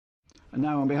And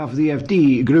now on behalf of the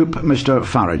EFD Group, Mr.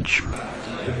 Farage.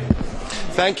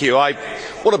 Thank you. I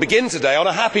want to begin today on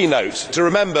a happy note to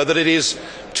remember that it is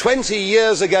 20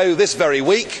 years ago this very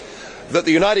week that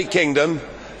the United Kingdom,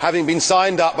 having been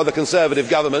signed up by the Conservative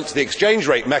government to the exchange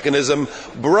rate mechanism,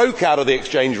 broke out of the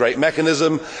exchange rate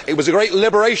mechanism. It was a great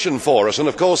liberation for us, and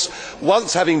of course,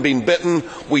 once having been bitten,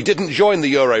 we didn't join the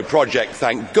euro project,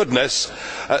 thank goodness.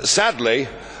 Sadly,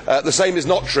 the same is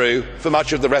not true for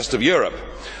much of the rest of Europe.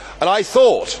 And I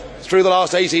thought, through the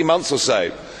last 18 months or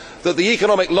so, that the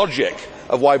economic logic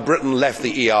of why Britain left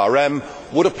the ERM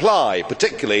would apply,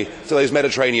 particularly to those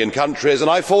Mediterranean countries,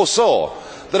 and I foresaw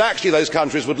that actually those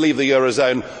countries would leave the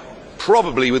Eurozone,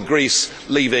 probably with Greece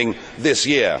leaving this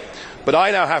year. But I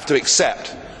now have to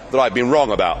accept that I've been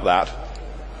wrong about that,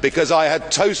 because I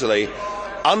had totally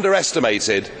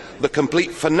underestimated the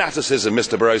complete fanaticism,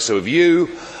 Mr. Barroso, of you,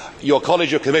 your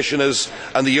College of Commissioners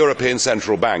and the European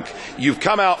Central Bank. You've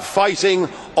come out fighting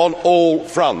on all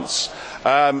fronts.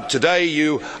 Today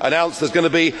you announced there's going to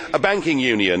be a banking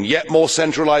union, yet more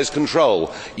centralised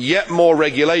control, yet more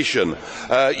regulation.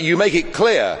 You make it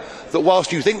clear that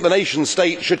whilst you think the nation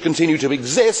state should continue to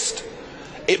exist,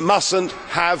 it mustn't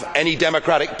have any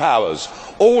democratic powers.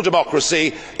 All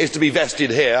democracy is to be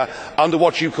vested here under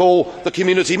what you call the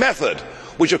community method,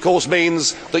 which of course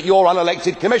means that your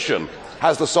unelected commission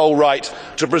has the sole right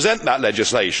to present that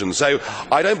legislation. So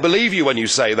I don't believe you when you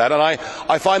say that, and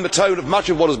I find the tone of much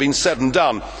of what has been said and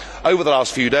done over the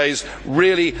last few days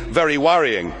really very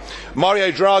worrying.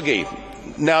 Mario Draghi,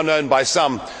 now known by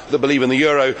some that believe in the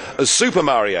euro as Super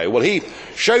Mario, well, he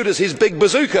showed us his big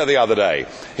bazooka the other day.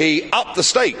 He upped the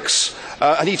stakes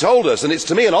and he told us, and it's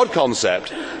to me an odd concept,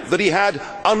 that he had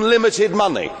unlimited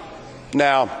money.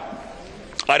 Now,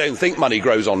 I don't think money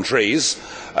grows on trees,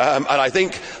 and I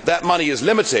think that money is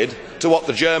limited to what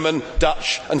the German,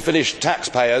 Dutch and Finnish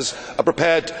taxpayers are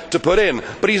prepared to put in.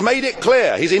 But he's made it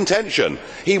clear his intention.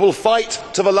 He will fight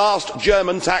to the last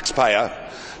German taxpayer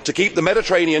to keep the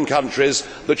Mediterranean countries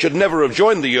that should never have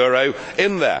joined the euro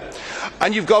in there.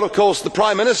 And you've got, of course, the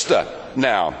Prime Minister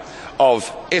now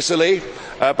of Italy,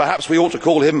 perhaps we ought to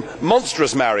call him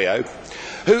Monstrous Mario,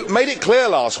 who made it clear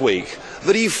last week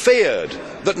that he feared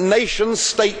that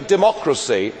nation-state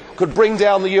democracy could bring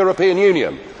down the European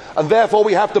Union, and therefore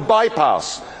we have to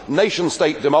bypass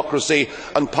nation-state democracy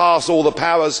and pass all the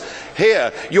powers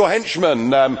here. Your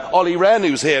henchman, Olli Rehn,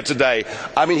 who's here today,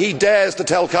 I mean, he dares to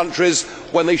tell countries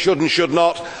when they should and should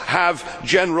not have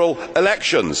general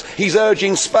elections. He's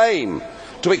urging Spain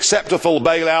to accept a full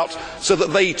bailout so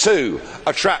that they too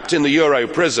are trapped in the euro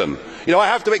prison. You know, I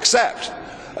have to accept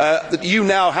that you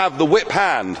now have the whip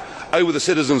hand over the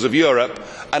citizens of Europe,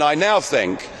 and I now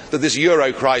think that this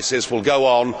euro crisis will go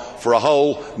on for a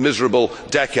whole miserable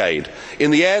decade. In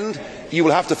the end, you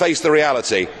will have to face the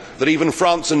reality that even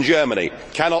France and Germany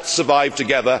cannot survive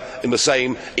together in the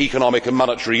same economic and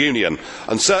monetary union,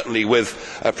 and certainly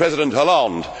with President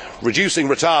Hollande reducing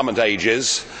retirement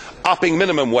ages, upping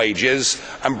minimum wages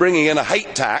and bringing in a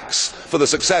hate tax for the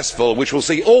successful, which will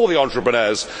see all the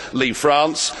entrepreneurs leave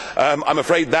France, I'm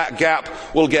afraid that gap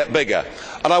will get bigger.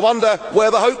 And I wonder where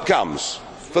the hope comes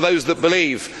for those that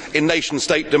believe in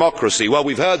nation-state democracy. Well,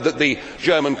 we've heard that the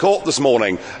German court this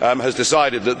morning has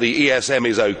decided that the ESM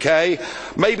is okay.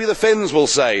 Maybe the Finns will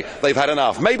say they've had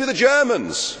enough. Maybe the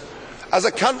Germans, as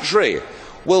a country,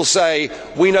 will say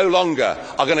we no longer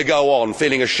are going to go on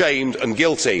feeling ashamed and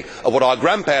guilty of what our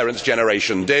grandparents'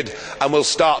 generation did, and will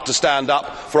start to stand up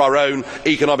for our own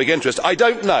economic interest. I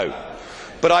don't know,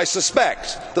 but I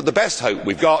suspect that the best hope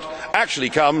we've got actually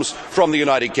comes from the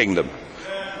United Kingdom,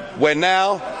 where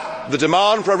now the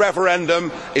demand for a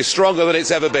referendum is stronger than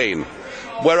it's ever been,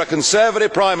 where a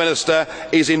Conservative Prime Minister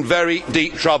is in very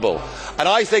deep trouble. And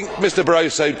I think, Mr.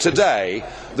 Barroso, today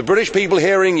the British people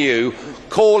hearing you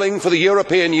calling for the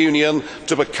European Union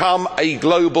to become a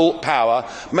global power,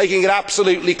 making it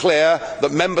absolutely clear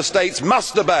that Member States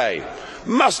must obey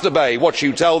what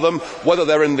you tell them, whether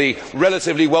they're in the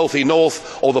relatively wealthy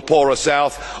north or the poorer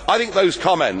south. I think those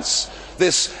comments,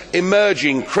 this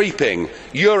emerging, creeping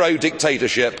Euro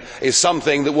dictatorship, is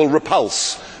something that will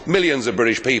repulse millions of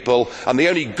British people, and the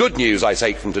only good news I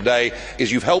take from today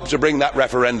is you've helped to bring that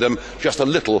referendum just a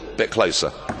little bit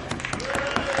closer.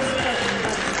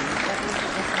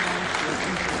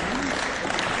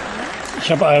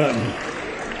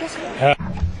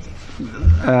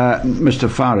 Mr.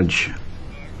 Farage,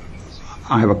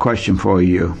 I have a question for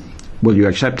you. Will you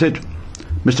accept it?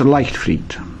 Mr.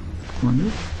 Leichtfried.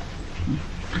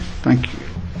 Thank you.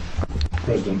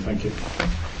 President, thank you.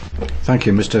 Thank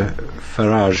you, Mr.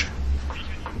 Farage.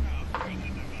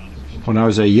 When I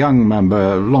was a young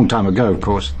member, a long time ago, of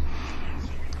course,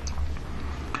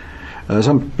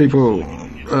 Some people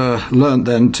learnt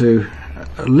then to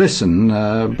listen,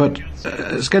 but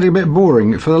it's getting a bit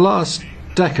boring. For the last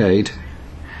decade,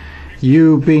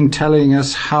 you've been telling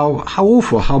us how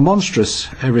awful, how monstrous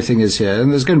everything is here,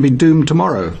 and there's going to be doom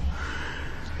tomorrow.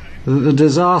 The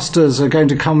disasters are going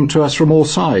to come to us from all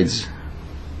sides.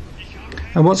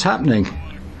 And what's happening?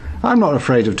 I'm not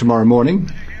afraid of tomorrow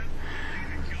morning.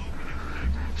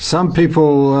 Some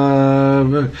people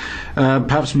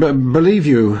perhaps believe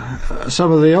you.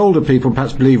 Some of the older people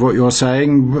perhaps believe what you're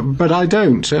saying, but I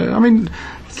don't. I mean,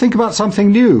 think about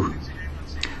something new.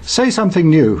 Say something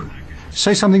new.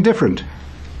 Say something different.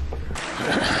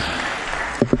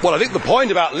 Well, I think the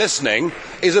point about listening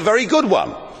is a very good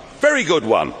one. Very good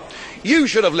one. You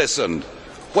should have listened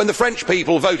when the French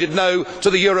people voted no to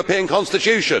the European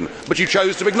Constitution, but you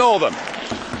chose to ignore them.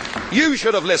 You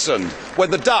should have listened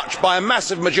when the Dutch, by a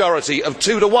massive majority of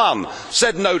 2-1,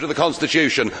 said no to the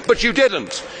Constitution, but you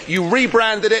didn't. You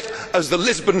rebranded it as the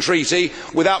Lisbon Treaty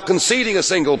without conceding a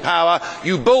single power.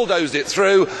 You bulldozed it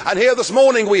through, and here this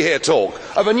morning we hear talk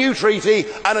of a new treaty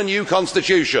and a new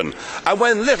constitution. And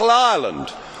when Little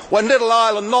Ireland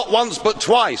not once but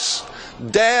twice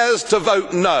dares to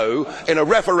vote no in a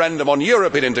referendum on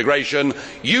European integration,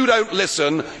 you don't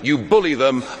listen, you bully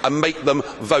them and make them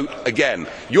vote again.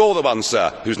 You're the one,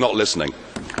 sir, who's not listening.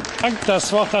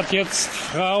 Das Wort hat jetzt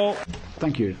Frau.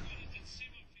 Thank you.